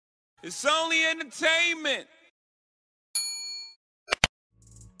It's only entertainment.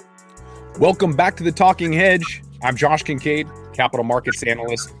 Welcome back to the Talking Hedge. I'm Josh Kincaid, capital markets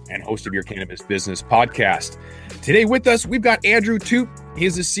analyst and host of your Cannabis Business Podcast. Today with us, we've got Andrew Thut. He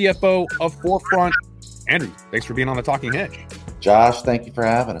is the CFO of 4Front. Andrew, thanks for being on the Talking Hedge. Josh, thank you for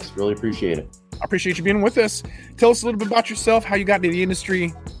having us. Really appreciate it. I appreciate you being with us. Tell us a little bit about yourself, how you got into the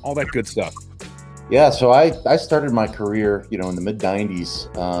industry, all that good stuff. Yeah, so I started my career, in the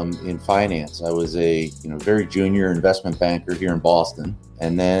mid-90s in finance. I was a, very junior investment banker here in Boston.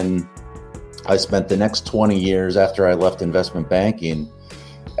 And then I spent the next 20 years after I left investment banking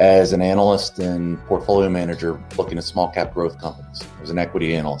as an analyst and portfolio manager looking at small cap growth companies. I was an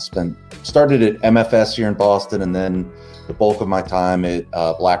equity analyst. Started at MFS here in Boston and then the bulk of my time at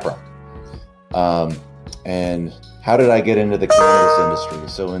BlackRock. And how did I get into the cannabis industry?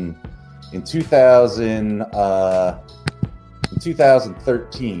 So in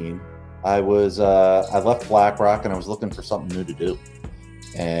 2013, I left BlackRock and I was looking for something new to do.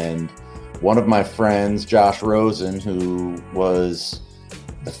 And one of my friends, Josh Rosen, who was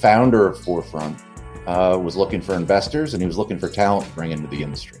the founder of 4Front, was looking for investors and he was looking for talent to bring into the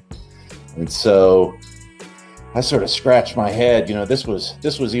industry. And so I sort of scratched my head. This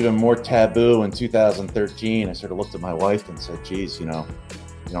was even more taboo in 2013. I sort of looked at my wife and said, geez, am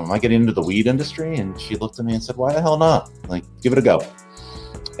I getting into the weed industry? And she looked at me and said, why the hell not? Give it a go.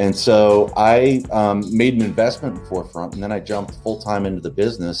 And so I made an investment in 4Front, and then I jumped full-time into the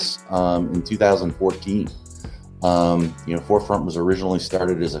business in 2014. 4Front was originally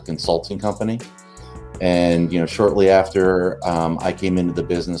started as a consulting company. And, shortly after I came into the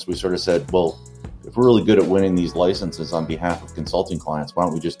business, we sort of said, well, if we're really good at winning these licenses on behalf of consulting clients, why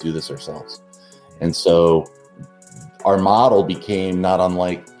don't we just do this ourselves? And so our model became not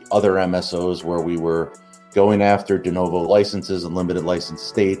unlike other MSOs where we were going after de novo licenses and limited license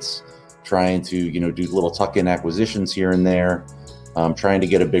states, trying to, do little tuck-in acquisitions here and there, trying to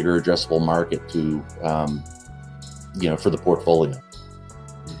get a bigger addressable market to, for the portfolio.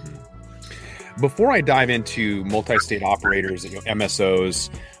 Before I dive into multi-state operators, MSOs,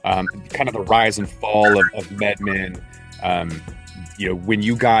 kind of the rise and fall of MedMen, when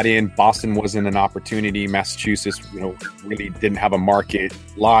you got in, Boston wasn't an opportunity. Massachusetts, really didn't have a market.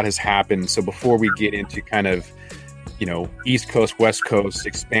 A lot has happened. So before we get into kind of, East Coast, West Coast,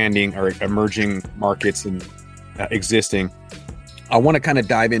 expanding or emerging markets and existing, I want to kind of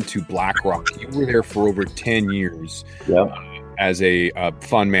dive into BlackRock. You were there for over 10 years as a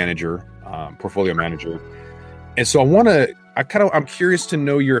fund manager, portfolio manager. And so I'm curious to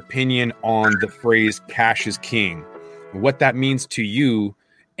know your opinion on the phrase cash is king. What that means to you,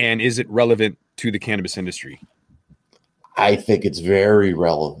 and is it relevant to the cannabis industry? I think it's very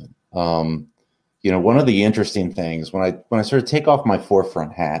relevant. One of the interesting things when I sort of take off my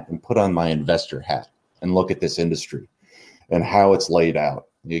 4Front hat and put on my investor hat and look at this industry and how it's laid out,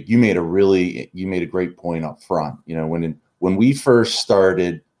 you made a great point up front. When we first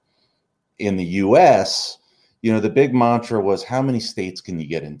started in the U.S., the big mantra was how many states can you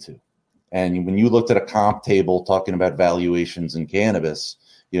get into? And when you looked at a comp table talking about valuations in cannabis,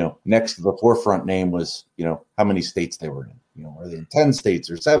 next to the 4Front name was, how many states they were in. Are they in 10 states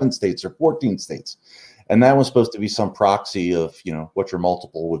or 7 states or 14 states? And that was supposed to be some proxy of, what your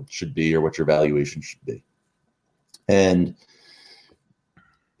multiple should be or what your valuation should be. And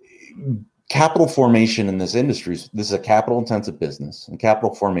capital formation in this industry, this is a capital intensive business, and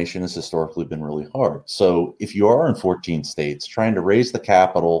capital formation has historically been really hard. So if you are in 14 states trying to raise the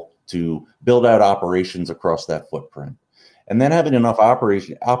capital to build out operations across that footprint, and then having enough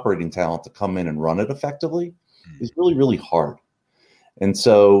operating talent to come in and run it effectively is really, really hard. And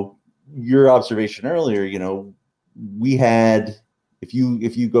so your observation earlier, we had, if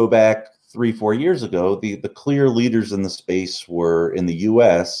you go back 3-4 years ago, the clear leaders in the space were in the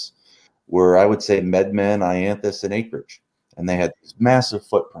US were, I would say, MedMen, Ianthus, and Acreage. And they had these massive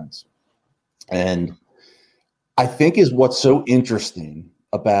footprints. And I think is what's so interesting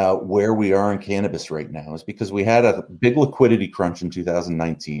about where we are in cannabis right now is because we had a big liquidity crunch in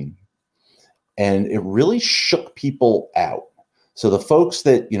 2019, and it really shook people out. So the folks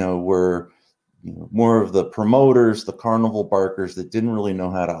that, were, more of the promoters, the carnival barkers that didn't really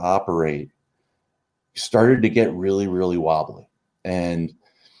know how to operate started to get really, really wobbly. And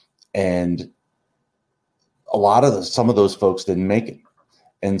a lot of some of those folks didn't make it.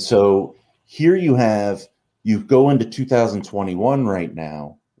 And so here you go into 2021 right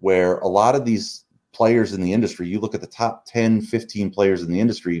now, where a lot of these players in the industry, you look at the top 10, 15 players in the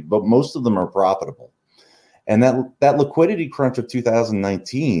industry, but most of them are profitable. And that liquidity crunch of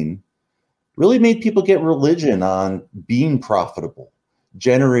 2019 really made people get religion on being profitable.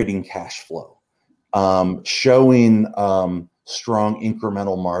 generating cash flow, showing strong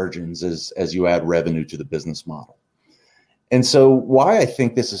incremental margins as you add revenue to the business model. And so why I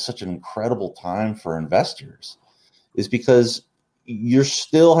think this is such an incredible time for investors is because you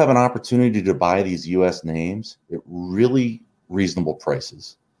still have an opportunity to buy these U.S. names at really reasonable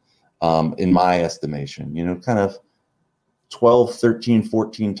prices, in my estimation, kind of 12, 13,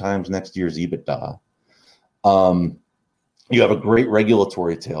 14 times next year's EBITDA. You have a great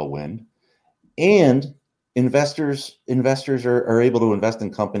regulatory tailwind, and investors are able to invest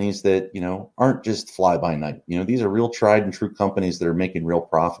in companies that, aren't just fly by night. These are real tried and true companies that are making real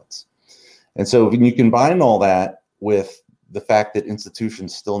profits. And so when you combine all that with the fact that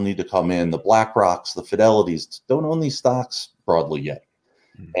institutions still need to come in, the BlackRocks, the Fidelities don't own these stocks broadly yet.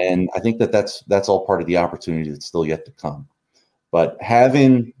 Mm-hmm. And I think that's all part of the opportunity that's still yet to come. But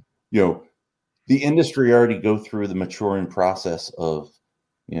having, the industry already go through the maturing process of,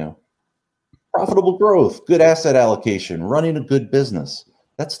 profitable growth, good asset allocation, running a good business,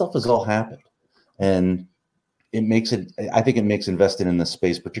 that stuff has all happened. And I think it makes investing in this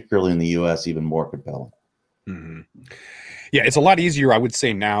space, particularly in the US, even more compelling. Mm-hmm. Yeah, it's a lot easier, I would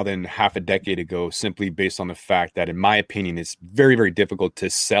say, now than half a decade ago, simply based on the fact that, in my opinion, it's very, very difficult to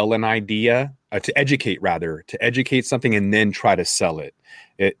sell an idea, to educate something and then try to sell it.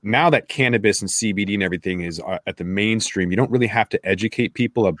 Now that cannabis and CBD and everything is at the mainstream, you don't really have to educate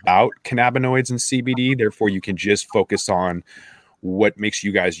people about cannabinoids and CBD. Therefore, you can just focus on what makes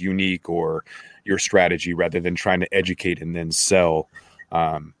you guys unique or your strategy rather than trying to educate and then sell.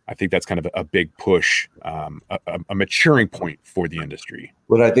 I think that's kind of a big push, a maturing point for the industry.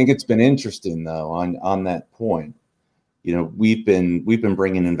 But I think it's been interesting, though, on that point. We've been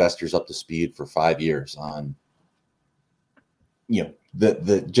bringing investors up to speed for 5 years on,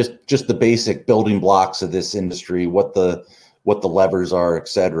 just the basic building blocks of this industry, what the levers are, et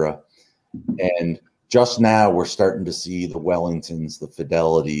cetera. And just now we're starting to see the Wellingtons, the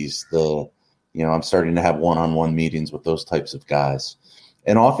Fidelities, I'm starting to have one-on-one meetings with those types of guys.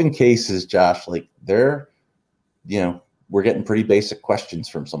 And often cases, Josh, like we're getting pretty basic questions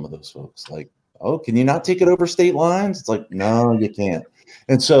from some of those folks. Like, oh, can you not take it over state lines? It's like, no, you can't.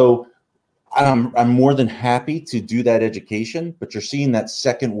 And so I'm more than happy to do that education, but you're seeing that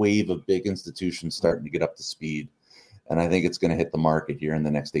second wave of big institutions starting to get up to speed. And I think it's going to hit the market here in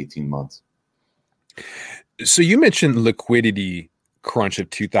the next 18 months. So you mentioned liquidity crunch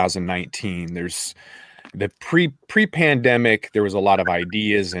of 2019. There's the pre-pandemic, there was a lot of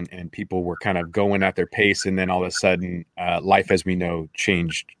ideas and people were kind of going at their pace. And then all of a sudden, life as we know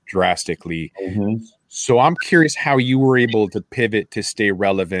changed drastically. Mm-hmm. So I'm curious how you were able to pivot to stay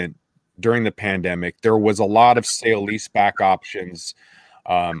relevant during the pandemic. There was a lot of sale leaseback options.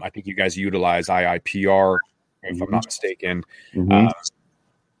 I think you guys utilize IIPR, if I'm not mistaken. Mm-hmm.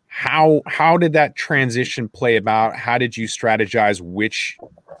 How did that transition play about? How did you strategize which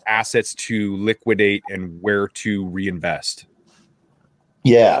assets to liquidate and where to reinvest?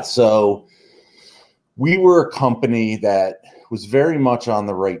 Yeah, so we were a company that was very much on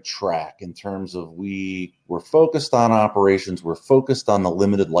the right track in terms of we were focused on operations. We're focused on the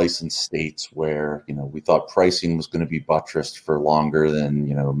limited license states where, we thought pricing was going to be buttressed for longer than,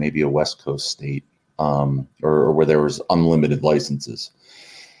 maybe a West Coast state or where there was unlimited licenses.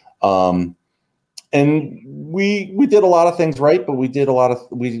 And we did a lot of things right, but we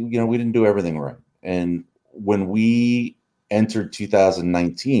didn't do everything right. And when we entered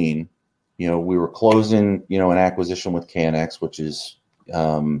 2019, we were closing, an acquisition with CanX, which is,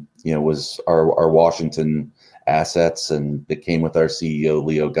 was our Washington assets, and it came with our CEO,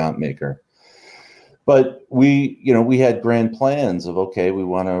 Leo Gontmaker. But we had grand plans of, okay, we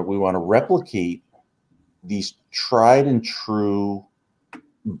want to replicate these tried and true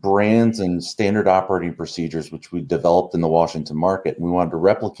brands and standard operating procedures, which we developed in the Washington market. And we wanted to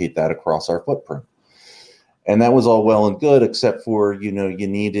replicate that across our footprint. And that was all well and good, except for, you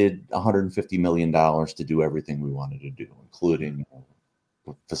needed $150 million to do everything we wanted to do, including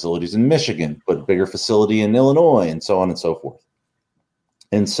facilities in Michigan, but a bigger facility in Illinois, and so on and so forth.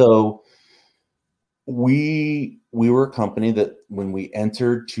 And so we were a company that when we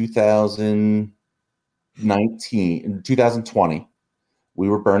entered 2020, we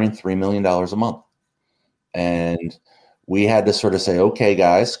were burning $3 million a month. And we had to sort of say, okay,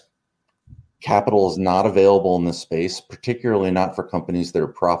 guys, capital is not available in this space, particularly not for companies that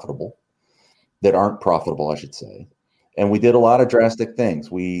aren't profitable, I should say. And we did a lot of drastic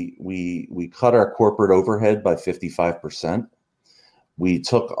things. We cut our corporate overhead by 55%. We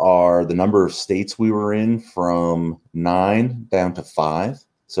took the number of states we were in from 9 down to 5.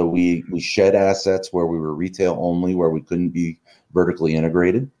 So we shed assets where we were retail only, where we couldn't be vertically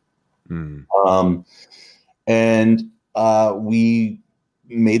integrated. Mm. We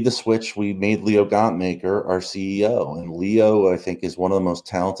made the switch. We made Leo Gontmaker our CEO, and Leo, I think, is one of the most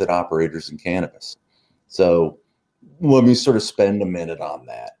talented operators in cannabis. So let me sort of spend a minute on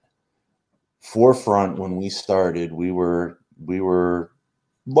that. Forefront, when we started, we were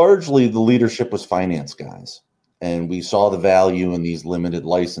largely, the leadership was finance guys, and we saw the value in these limited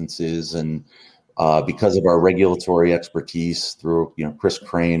licenses, and because of our regulatory expertise through Chris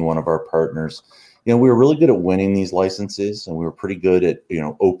Crane, one of our partners, we were really good at winning these licenses, and we were pretty good at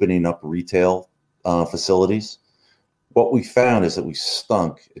opening up retail facilities. What we found is that we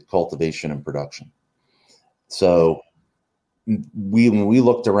stunk at cultivation and production. So when we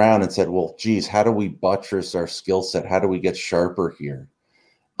looked around and said, well, geez, how do we buttress our skill set? How do we get sharper here?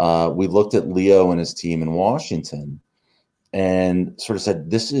 We looked at Leo and his team in Washington and sort of said,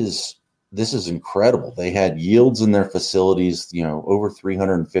 this is incredible. They had yields in their facilities, over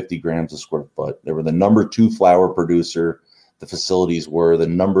 350 grams a square foot. They were the number 2 flower producer. The facilities were the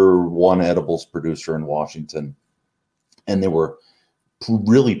number 1 edibles producer in Washington. And they were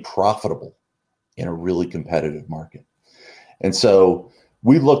really profitable in a really competitive market. And so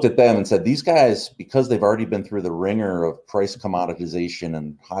we looked at them and said, these guys, because they've already been through the ringer of price commoditization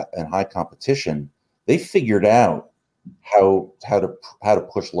and high competition, they figured out how to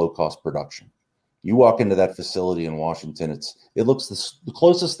push low cost production. You walk into that facility in Washington, it looks the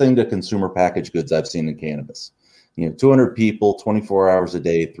closest thing to consumer packaged goods I've seen in cannabis. 200 people, 24 hours a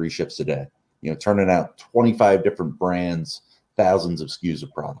day, 3 shifts a day. Turning out 25 different brands, thousands of SKUs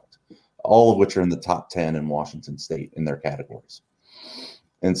of product, all of which are in the top 10 in Washington State in their categories.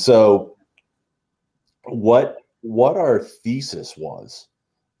 And so what our thesis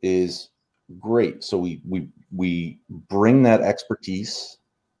is great. So we bring that expertise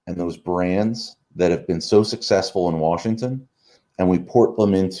and those brands that have been so successful in Washington, and we port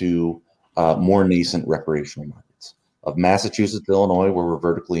them into more nascent recreational markets of Massachusetts, Illinois, where we're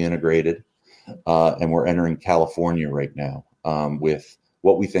vertically integrated, and we're entering California right now with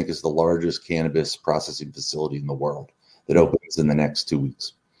what we think is the largest cannabis processing facility in the world that opens in the next 2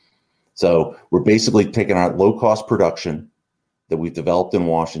 weeks. So we're basically taking our low-cost production that we've developed in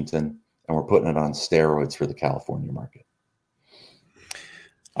Washington, and we're putting it on steroids for the California market.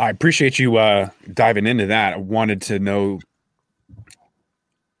 I appreciate you diving into that. I wanted to know,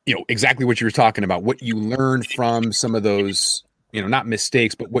 exactly what you were talking about, what you learned from some of those, not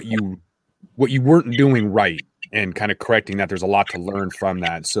mistakes, but what you weren't doing right, and kind of correcting that. There's a lot to learn from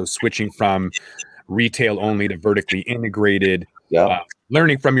that. So switching from retail only to vertically integrated,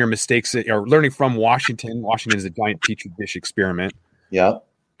 learning from your mistakes, or learning from Washington. Washington is a giant petri dish experiment. Yeah.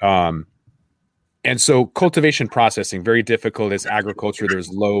 And so cultivation processing, very difficult. As agriculture, there's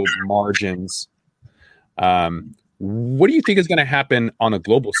low margins. What do you think is going to happen on a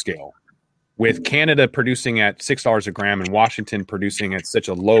global scale with Canada producing at $6 a gram and Washington producing at such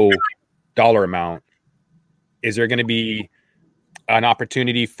a low dollar amount? Is there going to be an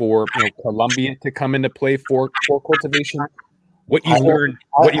opportunity for Colombia to come into play for cultivation? What you've learned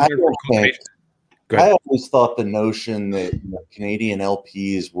from cultivation? I always thought the notion that Canadian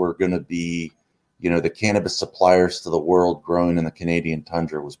LPs were going to be the cannabis suppliers to the world growing in the Canadian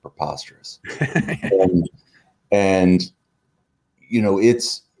tundra was preposterous. and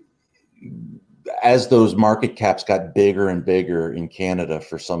it's, as those market caps got bigger and bigger in Canada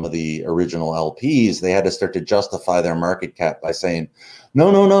for some of the original LPs, they had to start to justify their market cap by saying,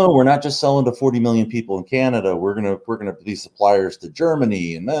 no, we're not just selling to 40 million people in Canada. We're gonna be suppliers to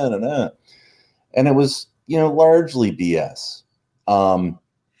Germany and and it was largely BS.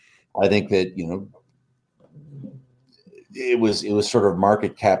 I think that it was sort of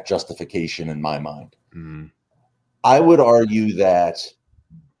market cap justification in my mind. I would argue that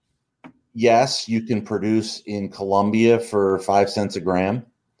yes, you can produce in Colombia for 5 cents a gram.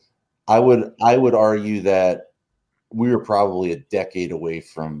 I would argue that we were probably a decade away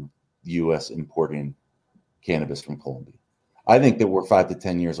from the U.S. importing cannabis from Colombia. I think that we're 5 to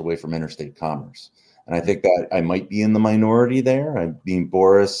 10 years away from interstate commerce. And I think that I might be in the minority there. I mean,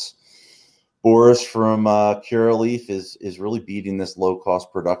 Boris from Curaleaf is really beating this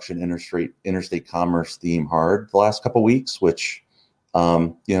low-cost production interstate commerce theme hard the last couple of weeks, which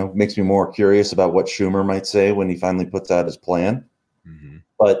makes me more curious about what Schumer might say when he finally puts out his plan. Mm-hmm.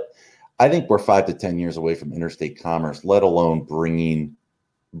 But I think we're 5 to 10 years away from interstate commerce, let alone bringing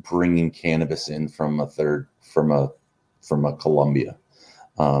cannabis in from Colombia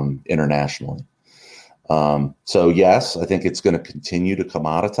internationally. So yes, I think it's going to continue to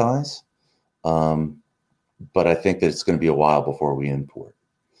commoditize, but I think that it's going to be a while before we import.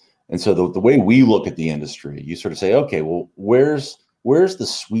 And so the way we look at the industry, you sort of say, okay, well, where's the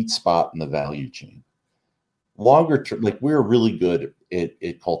sweet spot in the value chain? Longer term, like we're really good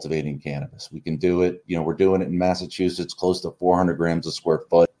at cultivating cannabis. We can do it. We're doing it in Massachusetts, close to 400 grams a square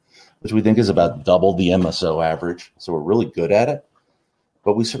foot, which we think is about double the MSO average. So we're really good at it.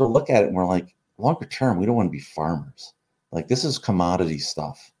 But we sort of look at it and we're like, longer term, we don't want to be farmers. Like this is commodity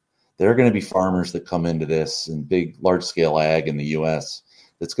stuff. There are going to be farmers that come into this and big, large scale ag in the US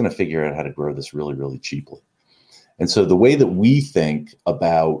that's going to figure out how to grow this really, really cheaply. And so the way that we think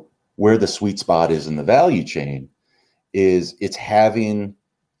about where the sweet spot is in the value chain is it's having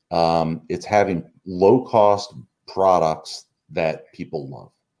low cost products that people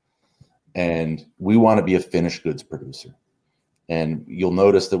love. And we want to be a finished goods producer. And you'll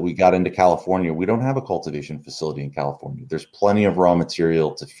notice that we got into California. We don't have a cultivation facility in California. There's plenty of raw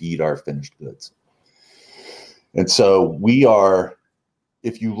material to feed our finished goods. And so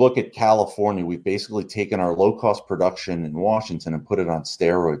if you look at California, we've basically taken our low cost production in Washington and put it on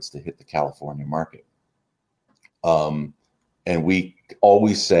steroids to hit the California market. And we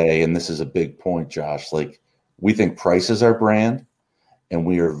always say, and this is a big point, Josh, like we think price is our brand. And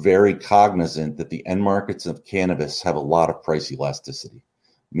we are very cognizant that the end markets of cannabis have a lot of price elasticity,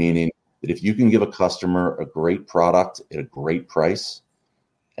 meaning that if you can give a customer a great product at a great price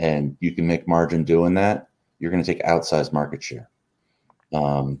and you can make margin doing that, you're going to take outsized market share.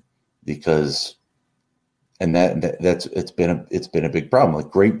 Because it's been a big problem. Like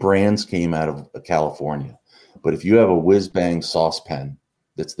great brands came out of California, but if you have a whiz bang sauce pen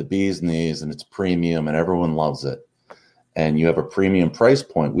that's the bee's knees and it's premium and everyone loves it, and you have a premium price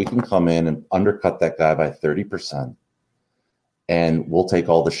point, we can come in and undercut that guy by 30%, and we'll take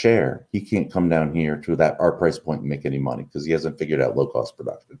all the share. He can't come down here to our price point and make any money because he hasn't figured out low cost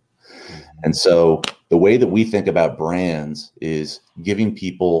production. And so the way that we think about brands is giving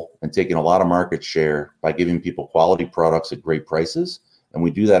people and taking a lot of market share by giving people quality products at great prices. And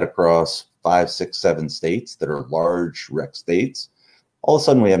we do that across 5, 6, 7 states that are large rec states. All of a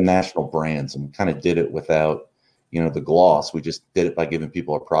sudden we have national brands, and we kind of did it without the gloss. We just did it by giving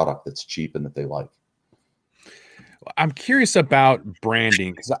people a product that's cheap and that they like. I'm curious about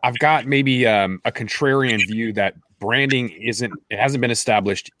branding because I've got maybe a contrarian view that branding hasn't been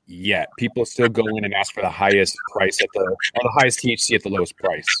established yet. People still go in and ask for the highest price or the highest THC at the lowest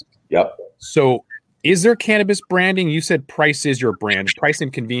price. Yep. So is there cannabis branding? You said price is your brand. Price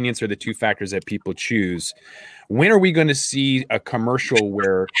and convenience are the two factors that people choose. When are we going to see a commercial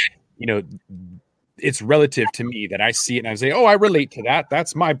where, it's relative to me that I see it and I say, oh, I relate to that.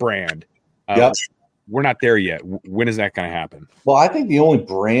 That's my brand. Yep. We're not there yet. When is that going to happen? Well, I think the only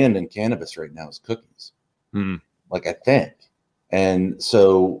brand in cannabis right now is Cookies. Mm-hmm. Like I think. And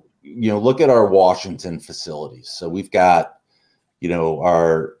so, look at our Washington facilities. So we've got,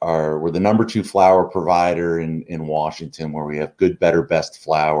 we're the number 2 flower provider in Washington, where we have good, better, best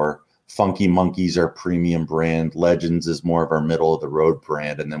flower. Funky Monkeys, our premium brand. Legends is more of our middle of the road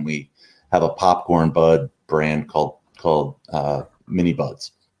brand. And then we have a popcorn bud brand called Mini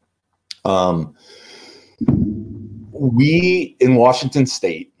Buds. We in Washington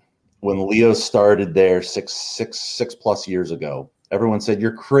State, when Leo started there six plus years ago, everyone said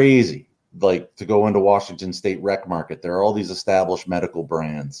you're crazy, like to go into Washington State rec market. There are all these established medical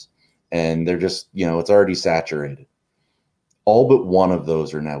brands, and they're just it's already saturated. All but one of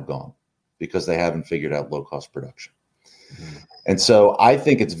those are now gone because they haven't figured out low cost production. Mm-hmm. And so I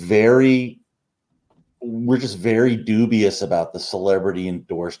think we're just very dubious about the celebrity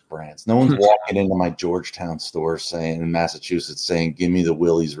endorsed brands. No one's walking into my Georgetown store in Massachusetts saying, give me the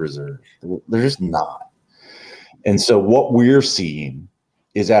Willie's Reserve. They're just not. And so what we're seeing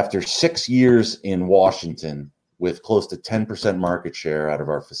is after 6 years in Washington with close to 10% market share out of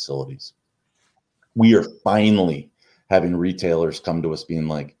our facilities, we are finally having retailers come to us being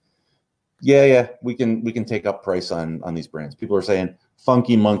like, yeah, we can take up price on these brands. People are saying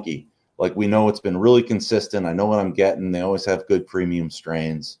Funky Monkey. Like, we know it's been really consistent. I know what I'm getting. They always have good premium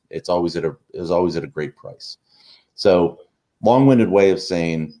strains. It was always at a great price. So, long-winded way of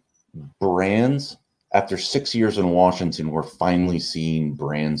saying brands, after 6 years in Washington, we're finally seeing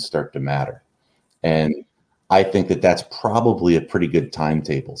brands start to matter. And I think that's probably a pretty good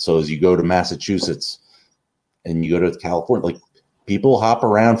timetable. So as you go to Massachusetts and you go to California, like, people hop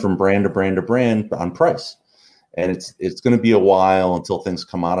around from brand to brand to brand on price. And it's going to be a while until things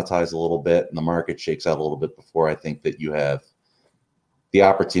commoditize a little bit and the market shakes out a little bit before I think that you have the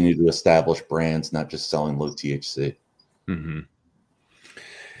opportunity to establish brands, not just selling low THC. Mm-hmm.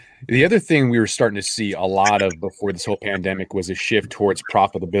 The other thing we were starting to see a lot of before this whole pandemic was a shift towards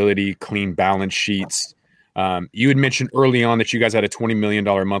profitability, clean balance sheets. You had mentioned early on that you guys had a $20 million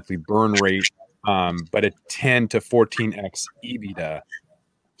monthly burn rate, but a 10 to 14x EBITDA.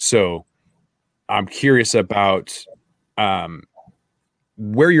 So I'm curious about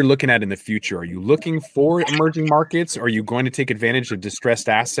where you're looking at in the future. Are you looking for emerging markets? Are you going to take advantage of distressed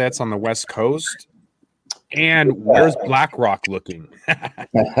assets on the West Coast? And where's BlackRock looking?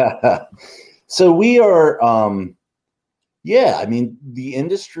 So we are, I mean, the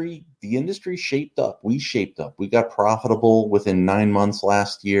industry shaped up. We shaped up. We got profitable within 9 months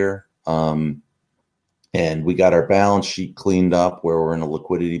last year. And we got our balance sheet cleaned up where we're in a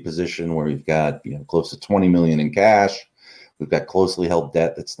liquidity position where we've got, close to 20 million in cash. We've got closely held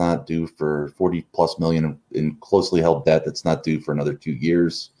debt that's not due for 40 plus million in closely held debt that's not due for another 2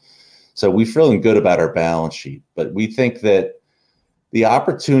 years. So we're feeling good about our balance sheet, but we think that the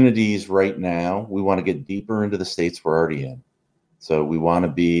opportunities right now, we want to get deeper into the states we're already in. So we want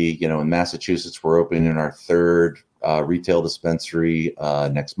to be, in Massachusetts, we're opening our third retail dispensary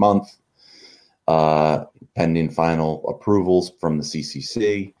next month, pending final approvals from the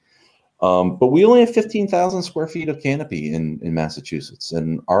CCC. But we only have 15,000 square feet of canopy in Massachusetts,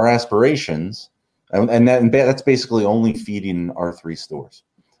 and our aspirations, and that's basically only feeding our 3 stores.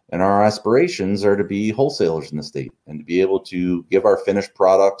 And our aspirations are to be wholesalers in the state and to be able to give our finished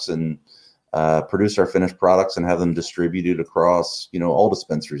products and produce our finished products and have them distributed across, all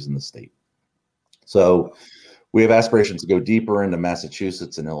dispensaries in the state. So we have aspirations to go deeper into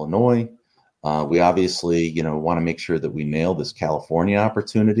Massachusetts and Illinois. We obviously, want to make sure that we nail this California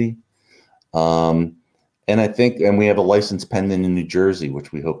opportunity. And I think, and we have a license pending in New Jersey,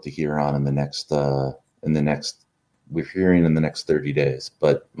 which we hope to hear on in the next, we're hearing in the next 30 days,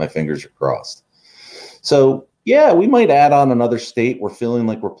 but my fingers are crossed. So yeah, we might add on another state. We're feeling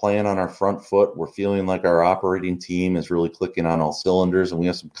like we're playing on our front foot. We're feeling like our operating team is really clicking on all cylinders, and we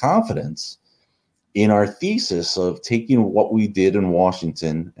have some confidence in our thesis of taking what we did in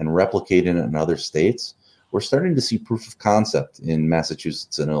Washington and replicating it in other states. We're starting to see proof of concept in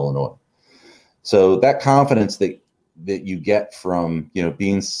Massachusetts and Illinois. So that confidence that you get from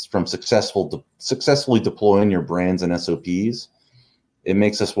being successfully deploying your brands and SOPs, it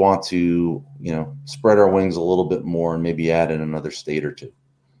makes us want to spread our wings a little bit more and maybe add in another state or 2.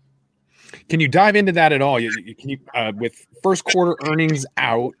 Can you dive into that at all? Can you with first quarter earnings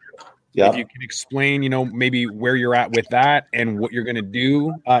out? If you can explain, maybe where you're at with that and what you're going to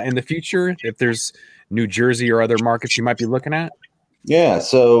do in the future, if there's New Jersey or other markets you might be looking at. Yeah,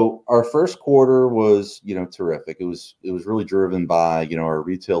 so our first quarter was, terrific. It was really driven by, our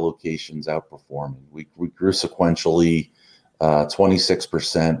retail locations outperforming. We grew sequentially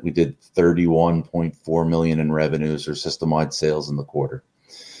 26%. We did 31.4 million in revenues or system-wide sales in the quarter.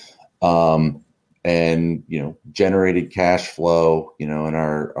 And, generated cash flow, and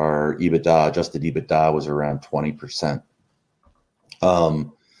our EBITDA, adjusted EBITDA was around 20%.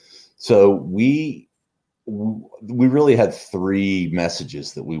 So we really had 3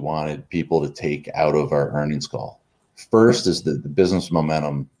 messages that we wanted people to take out of our earnings call. First is that the business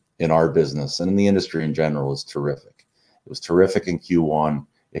momentum in our business and in the industry in general is terrific. It was terrific in Q1.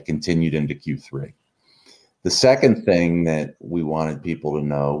 It continued into Q3. The second thing that we wanted people to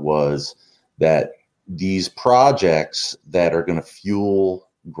know was that these projects that are going to fuel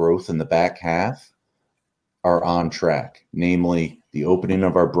growth in the back half are on track, namely the opening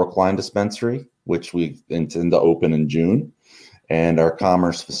of our Brookline dispensary, which we intend to open in June, and our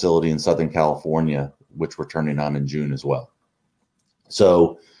commerce facility in Southern California, which we're turning on in June as well.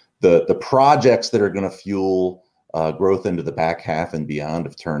 So the projects that are going to fuel growth into the back half and beyond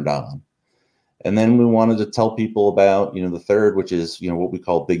have turned on. And then we wanted to tell people about, the third, which is, what we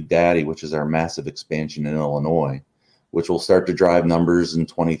call Big Daddy, which is our massive expansion in Illinois, which will start to drive numbers in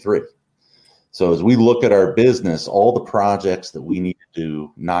 23. So as we look at our business, all the projects that we need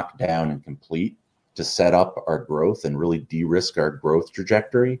to knock down and complete to set up our growth and really de-risk our growth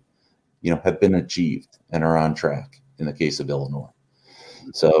trajectory, have been achieved and are on track in the case of Illinois.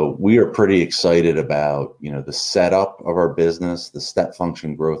 So we are pretty excited about, the setup of our business, the step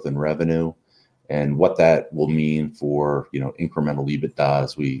function growth in revenue, and what that will mean for, incremental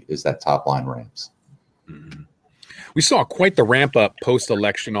EBITDA as that top line ramps. Mm-hmm. We saw quite the ramp up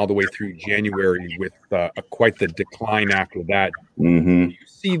post-election all the way through January with quite the decline after that. Mm-hmm. You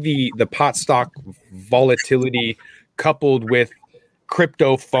see the pot stock volatility coupled with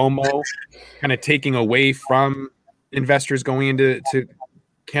crypto FOMO kind of taking away from investors going into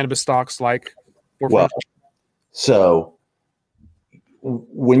cannabis stocks like so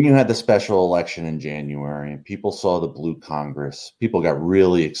when you had the special election in January and people saw the Blue Congress, people got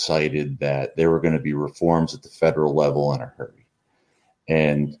really excited that there were going to be reforms at the federal level in a hurry.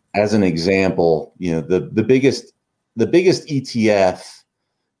 And as an example, the biggest ETF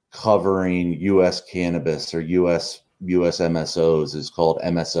covering U.S. cannabis or U.S. MSOs is called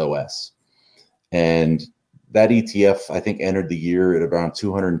MSOS, and that ETF I think entered the year at around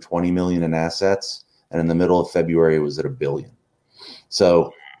 220 million in assets, and in the middle of February it was at $1 billion.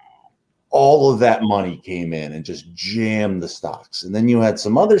 So all of that money came in and just jammed the stocks. And then you had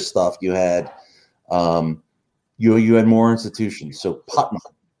some other stuff. You had you had more institutions. So Putnam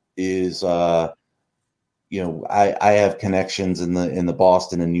is I have connections in the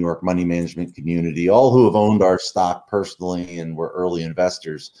Boston and New York money management community, all who have owned our stock personally and were early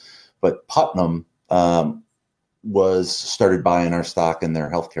investors. But Putnam started buying our stock in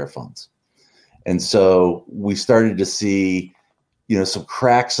their healthcare funds. And so we started to see, some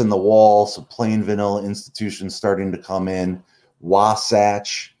cracks in the wall, some plain vanilla institutions starting to come in.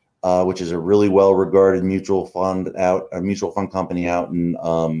 Wasatch, which is a really well-regarded mutual fund company out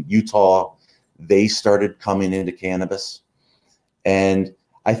in Utah, they started coming into cannabis. And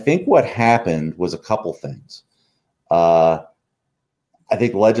I think what happened was a couple things. I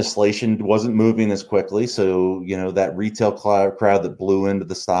think legislation wasn't moving as quickly. So, that retail crowd that blew into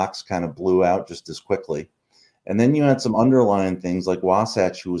the stocks kind of blew out just as quickly. And then you had some underlying things like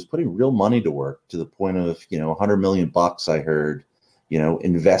Wasatch, who was putting real money to work to the point of, $100 million I heard,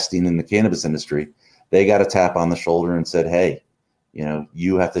 investing in the cannabis industry. They got a tap on the shoulder and said, hey,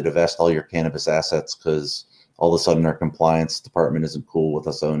 you have to divest all your cannabis assets because all of a sudden our compliance department isn't cool with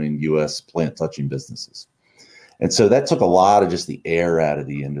us owning U.S. plant touching businesses. And so that took a lot of just the air out of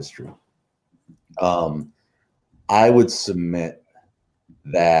the industry. I would submit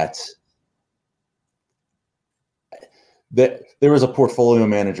that there was a portfolio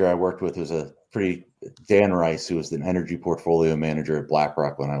manager I worked with who's Dan Rice, who was an energy portfolio manager at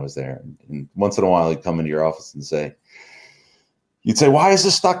BlackRock when I was there. And once in a while he'd come into your office and you'd say, why is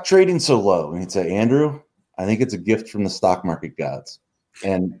this stock trading so low? And he'd say, Andrew, I think it's a gift from the stock market gods.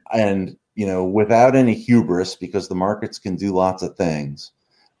 And without any hubris, because the markets can do lots of things,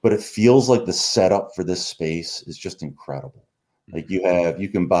 but it feels like the setup for this space is just incredible. Like you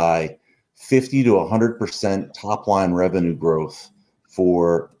can buy 50 to 100% top line revenue growth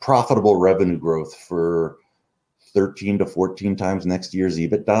for profitable revenue growth for 13 to 14 times next year's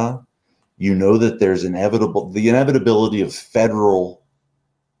EBITDA. That there's the inevitability of federal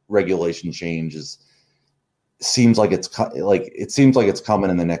regulation changes. Seems like it's coming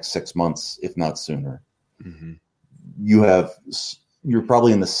in the next 6 months, if not sooner. Mm-hmm. You're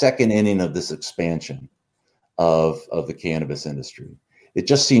probably in the second inning of this expansion of the cannabis industry. It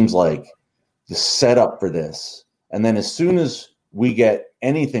just seems like the setup for this, and then as soon as we get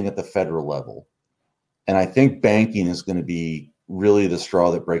anything at the federal level, and I think banking is going to be really the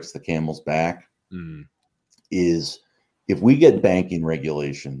straw that breaks the camel's back, is if we get banking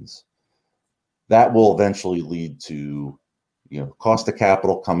regulations, that will eventually lead to, cost of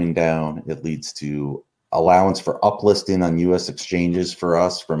capital coming down. It leads to allowance for uplisting on U.S. exchanges for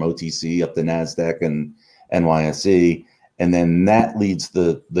us from OTC up to NASDAQ and NYSE. And then that leads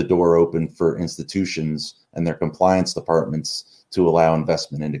the door open for institutions and their compliance departments to allow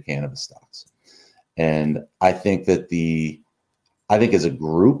investment into cannabis stocks. And I think as a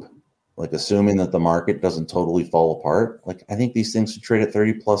group, like assuming that the market doesn't totally fall apart, I think these things should trade at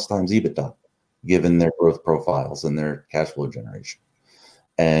 30 plus times EBITDA, given their growth profiles and their cash flow generation.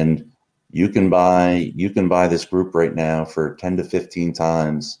 And you can buy this group right now for 10 to 15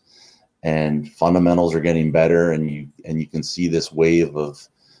 times, and fundamentals are getting better, and you can see this wave of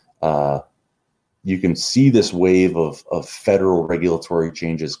federal regulatory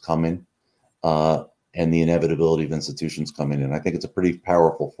changes coming, and the inevitability of institutions coming in. I think it's a pretty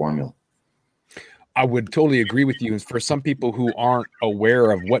powerful formula. I would totally agree with you. And for some people who aren't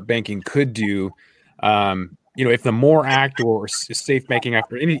aware of what banking could do, if the MORE Act or Safe Banking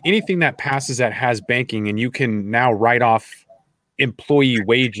Act or anything that passes that has banking, and you can now write off employee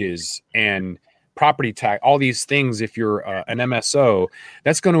wages and property tax, all these things, if you're an MSO,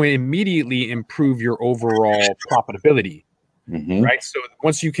 that's going to immediately improve your overall profitability. Mm-hmm. Right. So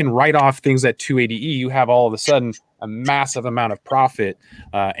once you can write off things at 280E, you have all of a sudden a massive amount of profit,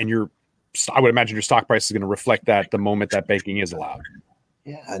 and I would imagine your stock price is going to reflect that the moment that banking is allowed.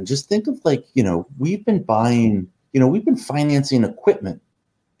 Yeah. And just think of we've been financing equipment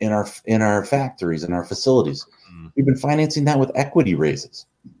in our factories and our facilities. Mm-hmm. We've been financing that with equity raises.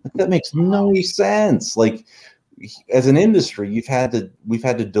 That makes no sense. As an industry, we've had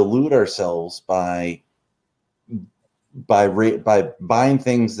to dilute ourselves by buying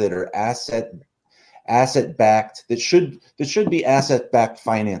things that are asset backed, that should be asset backed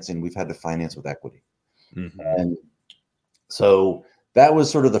financing. We've had to finance with equity. Mm-hmm. And so that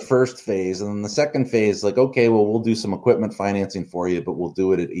was sort of the first phase. And then the second phase, like, okay, well, we'll do some equipment financing for you, but we'll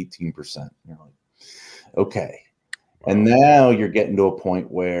do it at 18%. You're like, okay. And now you're getting to a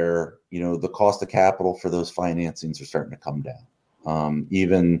point where, the cost of capital for those financings are starting to come down.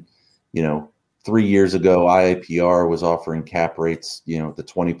 Even, 3 years ago, IIPR was offering cap rates, the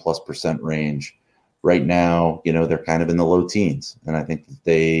 20+% range. Right now, they're kind of in the low teens. And I think that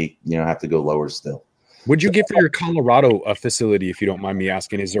they, have to go lower still. What'd you get for your Colorado facility, if you don't mind me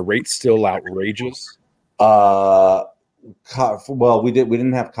asking? Is the rate still outrageous? Well, we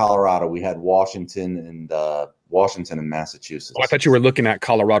didn't have Colorado. We had Washington and Massachusetts. Oh, I thought you were looking at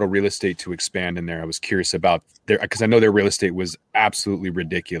Colorado real estate to expand in there. I was curious about their, because I know their real estate was absolutely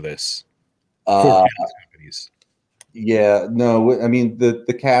ridiculous for companies. Yeah, no, I mean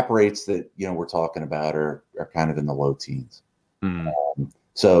the cap rates that we're talking about are kind of in the low teens.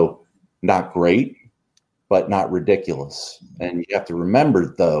 So not great, but not ridiculous. And you have to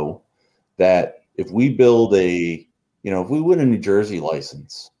remember though that if we build if we win a New Jersey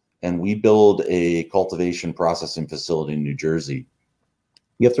license and we build a cultivation processing facility in New Jersey,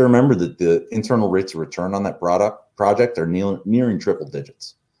 you have to remember that the internal rates of return on that project are nearing triple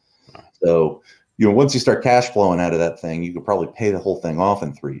digits. So, once you start cash flowing out of that thing, you could probably pay the whole thing off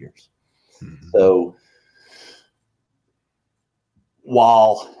in 3 years. So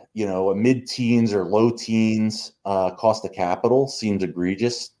while, a mid-teens or low teens cost of capital seems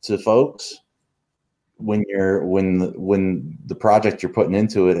egregious to folks, when the project you're putting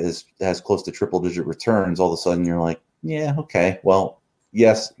into it has close to triple digit returns, all of a sudden you're like, yeah, okay, well,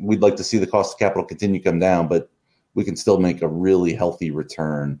 yes, we'd like to see the cost of capital continue to come down, but we can still make a really healthy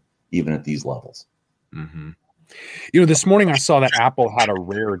return even at these levels. This morning I saw that Apple had a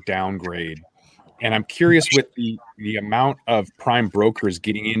rare downgrade, and I'm curious with the amount of prime brokers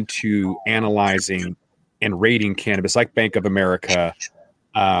getting into analyzing and rating cannabis, like Bank of America.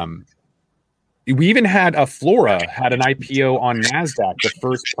 We even had Flora had an IPO on NASDAQ, the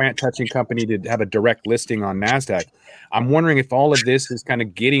first plant-touching company to have a direct listing on NASDAQ. I'm wondering if all of this is kind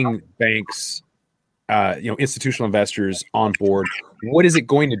of getting banks, institutional investors on board. What is it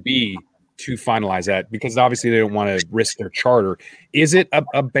going to be to finalize that? Because obviously they don't want to risk their charter. Is it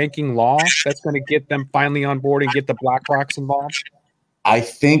a banking law that's going to get them finally on board and get the BlackRocks involved? I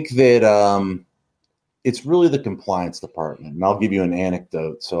think that it's really the compliance department. And I'll give you an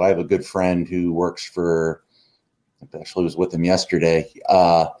anecdote. So I have a good friend who works for, I actually was with him yesterday,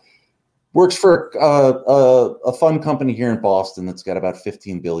 works for a fund company here in Boston that's got about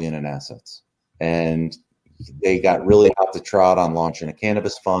 $15 billion in assets. And they got really hot to trot on launching a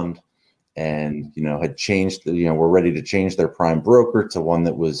cannabis fund, and had changed were ready to change their prime broker to one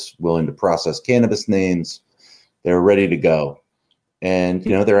that was willing to process cannabis names. They were ready to go. And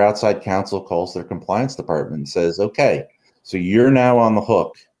their outside counsel calls their compliance department and says, okay, so you're now on the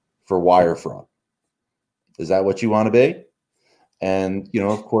hook for wire fraud. Is that what you want to be? And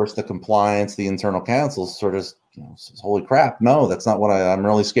of course the compliance, the internal counsel sort of says, holy crap, no, that's not what I'm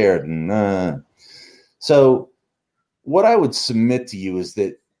really scared. And so what I would submit to you is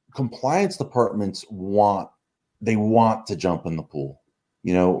that compliance departments want to jump in the pool.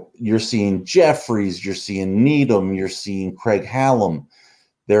 You're seeing Jeffries, you're seeing Needham, you're seeing Craig Hallam.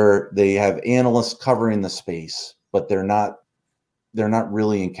 They have analysts covering the space, but they're not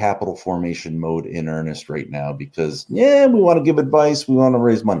really in capital formation mode in earnest right now because, we want to give advice, we want to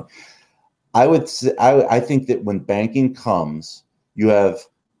raise money. I think that when banking comes, you have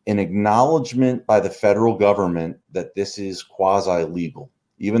an acknowledgement by the federal government that this is quasi-legal.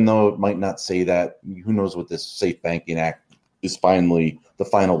 Even though it might not say that, who knows what this Safe Banking Act is finally the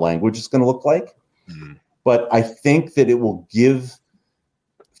final language is going to look like. But I think that it will give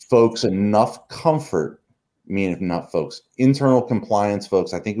folks enough comfort, internal compliance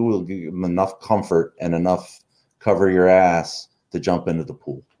folks, I think it will give them enough comfort and enough cover your ass to jump into the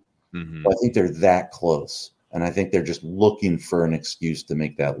pool. I think they're that close. And I think they're just looking for an excuse to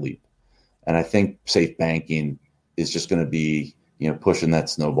make that leap. And I think safe banking is just going to be, pushing that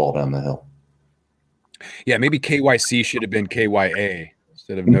snowball down the hill. Yeah, maybe KYC should have been KYA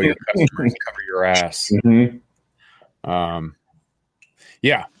instead of know your customers, cover your ass.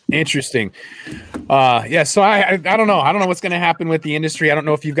 Yeah, interesting. So I don't know. I don't know what's going to happen with the industry. I don't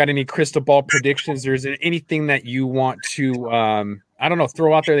know if you've got any crystal ball predictions. Or is there anything that you want to,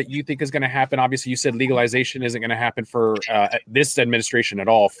 throw out there that you think is going to happen? Obviously, you said legalization isn't going to happen for this administration at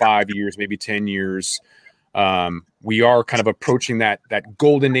all. 5 years, maybe 10 years. We are kind of approaching that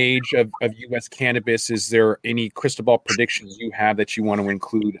golden age of U.S. cannabis. Is there any crystal ball predictions you have that you want to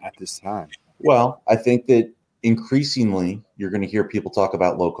include at this time? Well, I think that increasingly you're going to hear people talk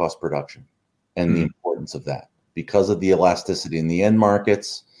about low-cost production and the importance of that. because of the elasticity in the end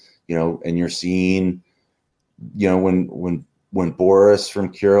markets, and you're seeing, when Boris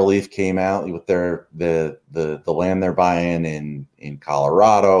from Curaleaf came out with the land they're buying in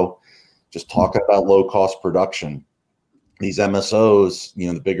Colorado, just talking about low cost production, these MSOs,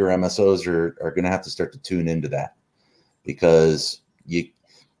 the bigger MSOs are going to have to start to tune into that, because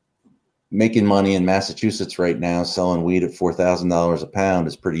making money in Massachusetts right now selling weed at $4,000 a pound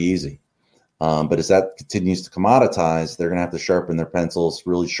is pretty easy. But as that continues to commoditize, they're going to have to sharpen their pencils,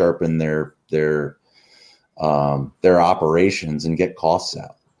 really sharpen their operations and get costs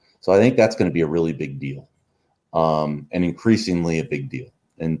out. So I think that's going to be a really big deal, and increasingly a big deal.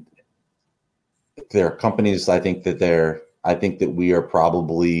 And there are companies, I think that we are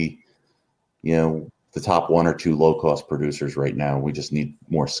probably, the top one or two low cost producers right now. We just need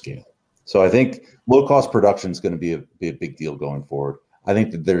more scale. So I think low cost production is going to be a big deal going forward. I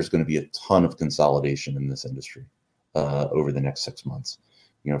think that there's going to be a ton of consolidation in this industry over the next 6 months.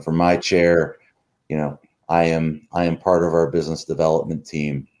 From my chair, I am part of our business development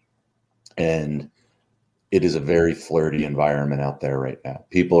team, and it is a very flirty environment out there right now.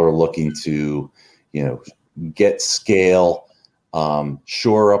 People are looking to, get scale,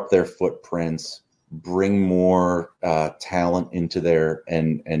 shore up their footprints, bring more talent into their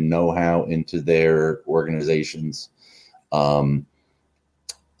and know-how into their organizations. And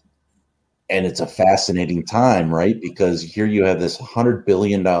it's a fascinating time, right? Because here you have this $100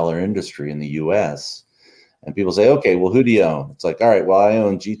 billion industry in the US, and people say, okay, well, who do you own? It's like, all right, well, I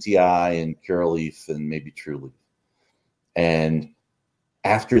own GTI and Curaleaf and maybe Trulieve. And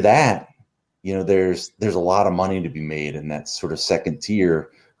after that, there's a lot of money to be made in that sort of second tier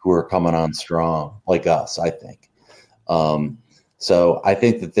who are coming on strong, like us, I think. So I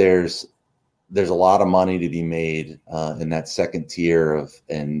think that there's a lot of money to be made in that second tier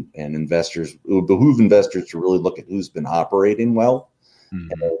and investors. It would behoove investors to really look at who's been operating well,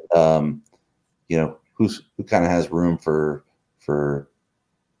 and, who kind of has room for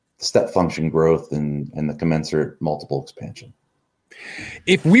step function growth and the commensurate multiple expansion.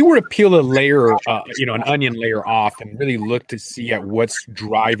 If we were to peel a layer, an onion layer off and really look to see at what's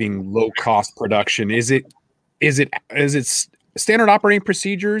driving low cost production, is it standard operating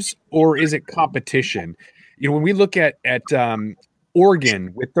procedures, or is it competition? When we look at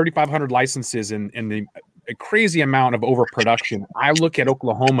Oregon with 3,500 licenses and the a crazy amount of overproduction, I look at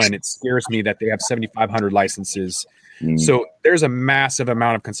Oklahoma and it scares me that they have 7,500 licenses. So there's a massive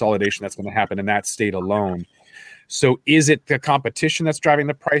amount of consolidation that's going to happen in that state alone. So is it the competition that's driving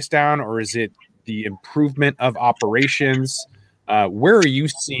the price down, or is it the improvement of operations? Where are you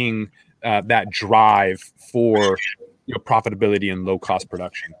seeing that drive for profitability and low cost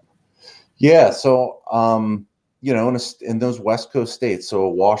production? Yeah. So, in those West Coast states, so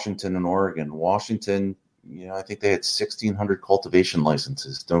Washington and Oregon, I think they had 1,600 cultivation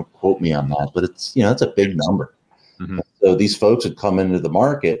licenses. Don't quote me on that, but it's, it's a big number. Mm-hmm. So these folks had come into the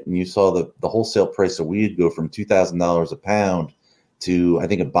market, and you saw the wholesale price of weed go from $2,000 a pound to, I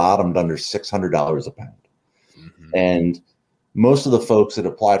think it bottomed under $600 a pound. Mm-hmm. And most of the folks that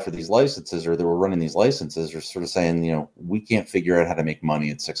applied for these licenses, or that were running these licenses, are sort of saying, we can't figure out how to make money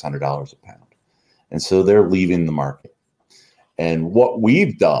at $600 a pound. And so they're leaving the market. And what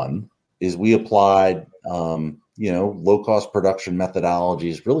we've done is we applied, low cost production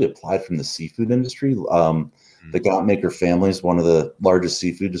methodologies really applied from the seafood industry. The Gottmaker family is one of the largest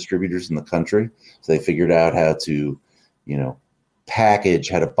seafood distributors in the country. So they figured out how to, package,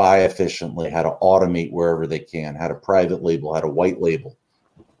 how to buy efficiently, how to automate wherever they can, how to private label, how to white label.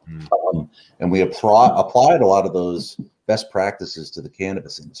 And we applied a lot of those best practices to the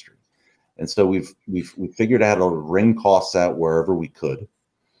cannabis industry. And so we've figured out how to wring costs out wherever we could,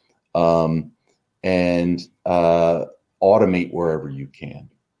 and automate wherever you can.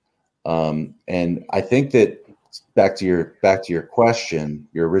 And I think that back to your question,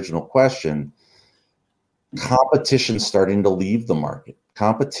 your original question, competition's starting to leave the market.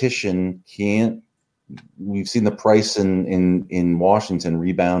 Competition can't. We've seen the price in Washington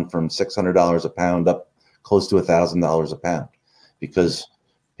rebound from $600 a pound up close to $1,000 a pound, because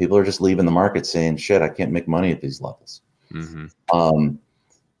people are just leaving the market saying, shit, I can't make money at these levels. Mm-hmm.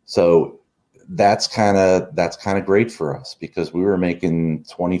 So that's kind of great for us, because we were making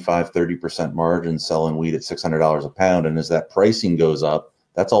 25-30% margins selling weed at $600 a pound. And as that pricing goes up,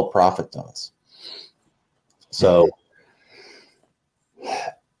 that's all profit to us. So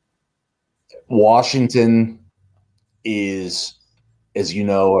Washington is, as you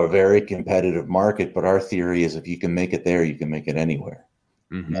know, a very competitive market, but our theory is if you can make it there, you can make it anywhere.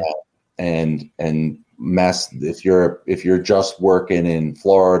 Mm-hmm. And if you're just working in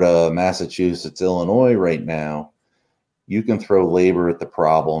Florida, Massachusetts, Illinois right now, you can throw labor at the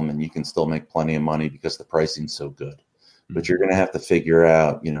problem and you can still make plenty of money because the pricing's so good. But you're going to have to figure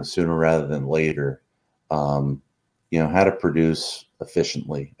out, sooner rather than later, how to produce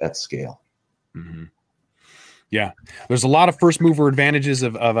efficiently at scale. Mm-hmm. Yeah, there's a lot of first mover advantages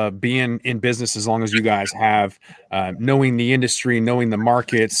of being in business as long as you guys have knowing the industry, knowing the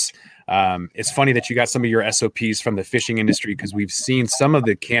markets. It's funny that you got some of your SOPs from the fishing industry because we've seen some of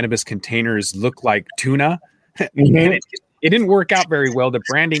the cannabis containers look like tuna. Mm-hmm. And it didn't work out very well. The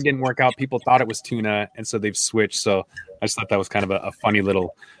branding didn't work out. People thought it was tuna, and so they've switched. So I just thought that was kind of a funny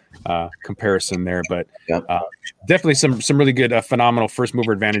little comparison there. But definitely some really good, phenomenal first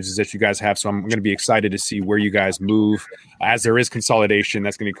mover advantages that you guys have. So I'm going to be excited to see where you guys move. As there is consolidation,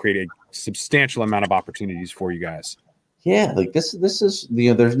 that's going to create a substantial amount of opportunities for you guys. Yeah, like this is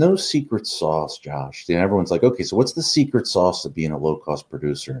there's no secret sauce, Josh. Everyone's like, okay, so what's the secret sauce of being a low cost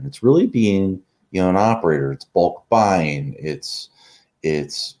producer? And it's really being an operator. It's bulk buying. It's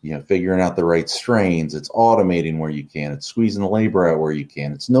figuring out the right strains. It's automating where you can. It's squeezing the labor out where you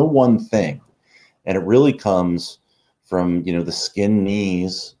can. It's no one thing, and it really comes from the skin,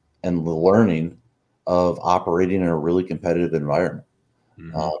 knees, and the learning of operating in a really competitive environment.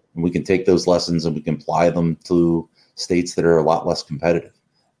 Mm-hmm. We can take those lessons and we can apply them to states that are a lot less competitive,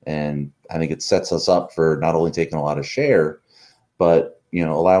 and I think it sets us up for not only taking a lot of share, but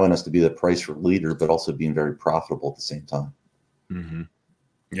allowing us to be the price leader, but also being very profitable at the same time. Mm-hmm.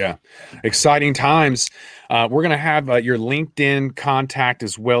 Yeah. Exciting times. We're going to have your LinkedIn contact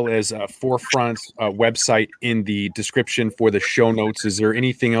as well as Forefront's website in the description for the show notes. Is there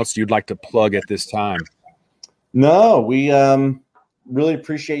anything else you'd like to plug at this time? No, we really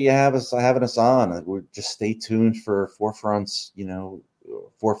appreciate you having us on. We're just stay tuned for Forefront's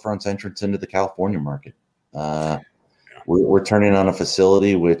entrance into the California market. We're turning on a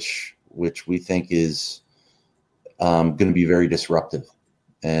facility which we think is going to be very disruptive.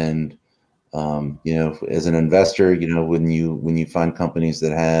 And as an investor, when you find companies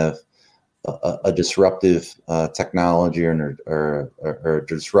that have a disruptive technology or a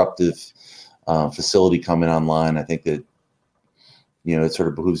disruptive facility coming online, I think that it sort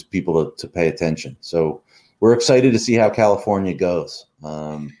of behooves people to pay attention. So we're excited to see how California goes,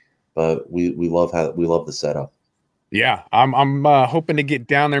 but we love the setup. Yeah, I'm hoping to get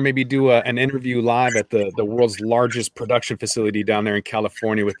down there, maybe do an interview live at the world's largest production facility down there in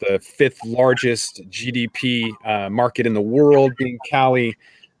California, with the 5th largest GDP market in the world being Cali.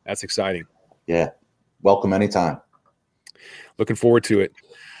 That's exciting. Yeah, welcome anytime. Looking forward to it.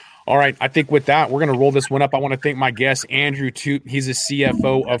 All right, I think with that, we're going to roll this one up. I want to thank my guest, Andrew Toot. He's the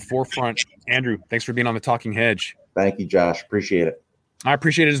CFO of Forefront. Andrew, thanks for being on the Talking Hedge. Thank you, Josh. Appreciate it. I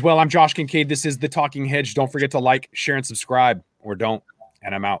appreciate it as well. I'm Josh Kincaid. This is The Talking Hedge. Don't forget to like, share, and subscribe, or don't,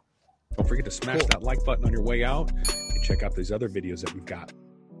 and I'm out. Don't forget to smash that like button on your way out and check out these other videos that we've got.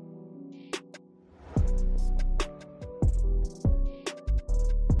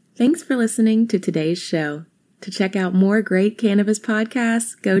 Thanks for listening to today's show. To check out more great cannabis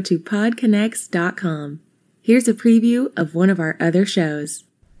podcasts, go to podconnects.com. Here's a preview of one of our other shows.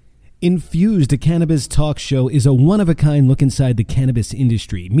 Infused, a cannabis talk show, is a one-of-a-kind look inside the cannabis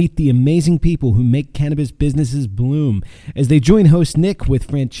industry. Meet the amazing people who make cannabis businesses bloom as they join host Nick with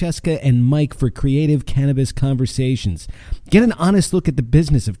Francesca and Mike for creative cannabis conversations. Get an honest look at the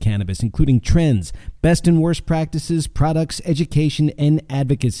business of cannabis, including trends, best and worst practices, products, education, and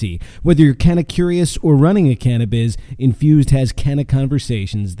advocacy. Whether you're canna curious or running a cannabis, Infused has canna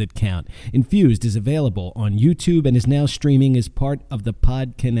conversations that count. Infused is available on YouTube and is now streaming as part of the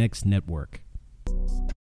PodConnects network.